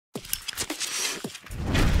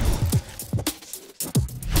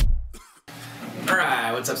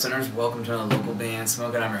what's up, sinners? Welcome to another local band,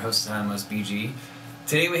 Smokeout. I'm your host, most BG.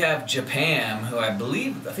 Today we have Japam, who I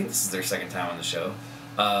think this is their second time on the show.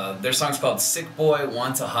 Their song's called Sick Boy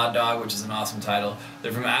Wants a Hot Dog, which is an awesome title.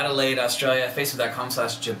 They're from Adelaide, Australia.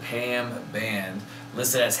 Facebook.com/Japam Band.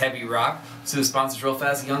 Listed as heavy rock. So the sponsors real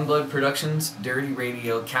fast: Youngblood Productions, Dirty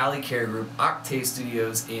Radio, Cali Care Group, Octave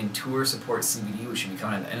Studios, and Tour Support CBD, which should be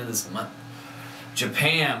coming at the end of this month.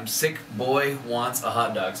 Japam, Sick Boy Wants a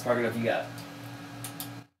Hot Dog. Spark it up, you got it.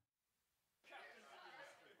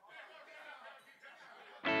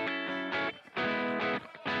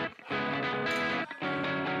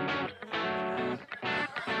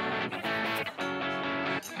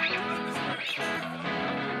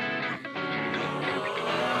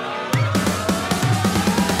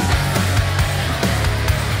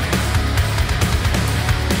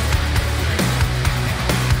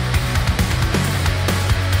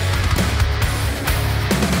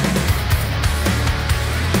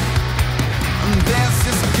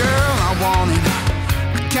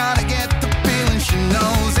 Gotta get the feeling she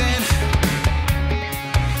knows it.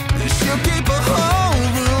 She'll keep a whole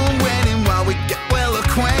room waiting while we get well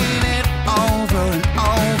acquainted. Over and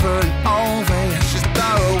over and over, yeah, she's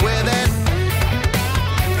thorough with it.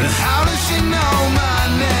 How does she know my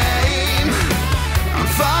name? I'm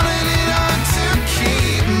finding it hard to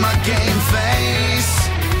keep my game face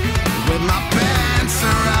with my pants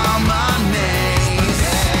around my knees.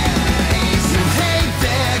 Hey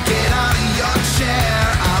there, get out of your chair.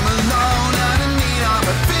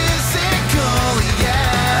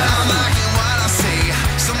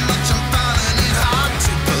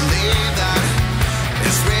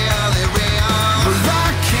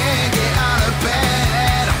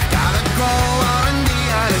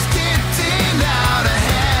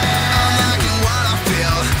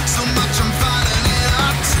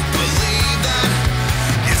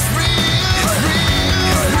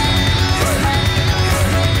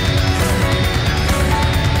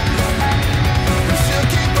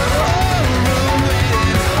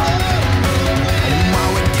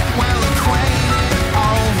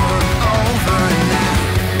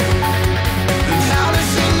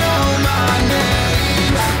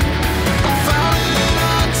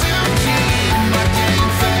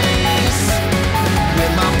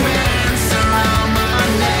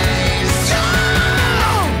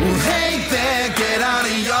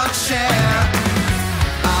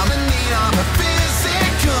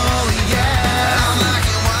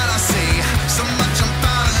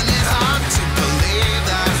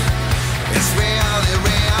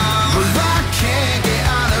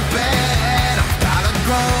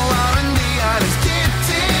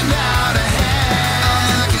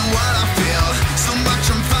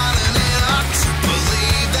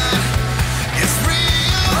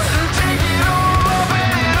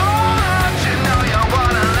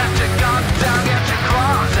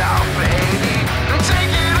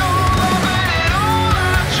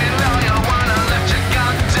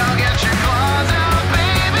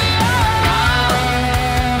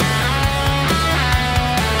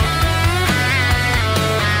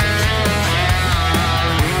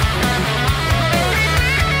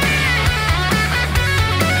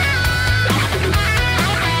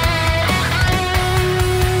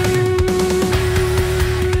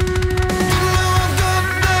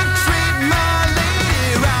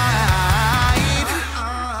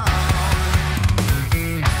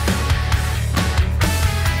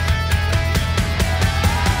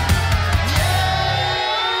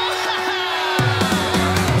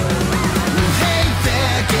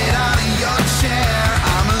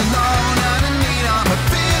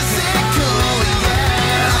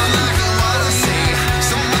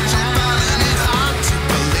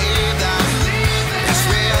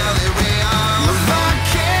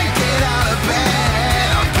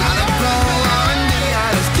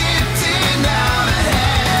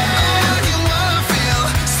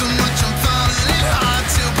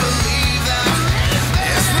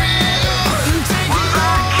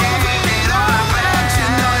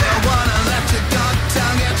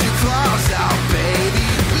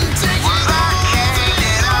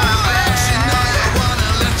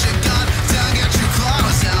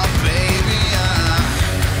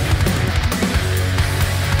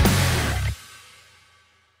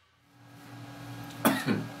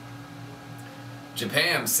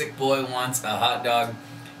 Japam, Sick Boy Wants a Hot Dog.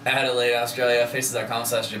 Adelaide, Australia.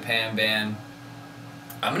 Facebook.com/Japam Band.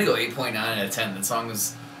 I'm gonna go 8.9 out of 10. That song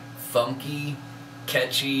was funky,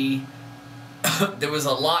 catchy. There was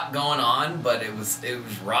a lot going on, but it was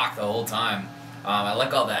rock the whole time. I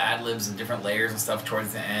like all the ad-libs and different layers and stuff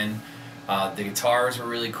towards the end. The guitars were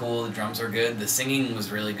really cool. The drums were good. The singing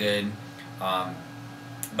was really good.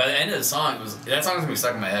 by the end of the song, that song was gonna be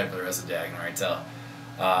stuck in my head for the rest of the day. I can already tell.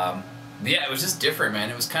 But yeah, it was just different, man.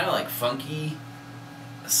 It was kind of like funky,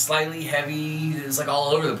 slightly heavy. It was like all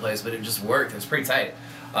over the place, but it just worked. It was pretty tight.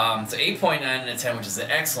 It's 8.9 out of 10, which is an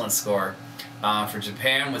excellent score. For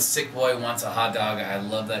Japan with Sick Boy Wants a Hot Dog. I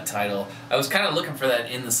love that title. I was kind of looking for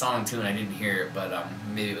that in the song too, and I didn't hear it, but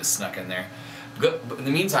maybe it was snuck in there. But in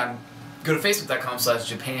the meantime, go to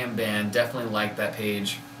facebook.com/JapanBand. Definitely like that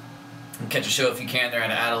page. And catch a show if you can. They're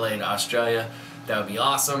in Adelaide, Australia. That would be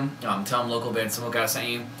awesome. Tell them local band Smokeout sent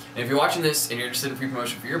you. And if you're watching this and you're interested in free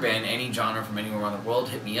promotion for your band, any genre from anywhere around the world,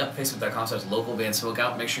 hit me up.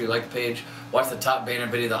 Facebook.com/localbandsmokeout. Make sure you like the page. Watch the top banner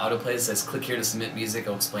video that autoplays. It says click here to submit music.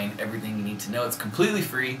 It'll explain everything you need to know. It's completely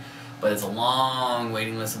free, but it's a long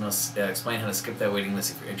waiting list, and it'll explain how to skip that waiting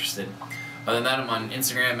list if you're interested. Other than that, I'm on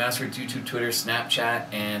Instagram, Mastered, YouTube, Twitter,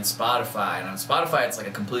 Snapchat, and Spotify. And on Spotify, it's like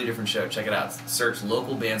a completely different show. Check it out. Search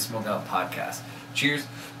Local Band Smokeout Podcast. Cheers.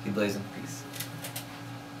 Keep blazing. Peace.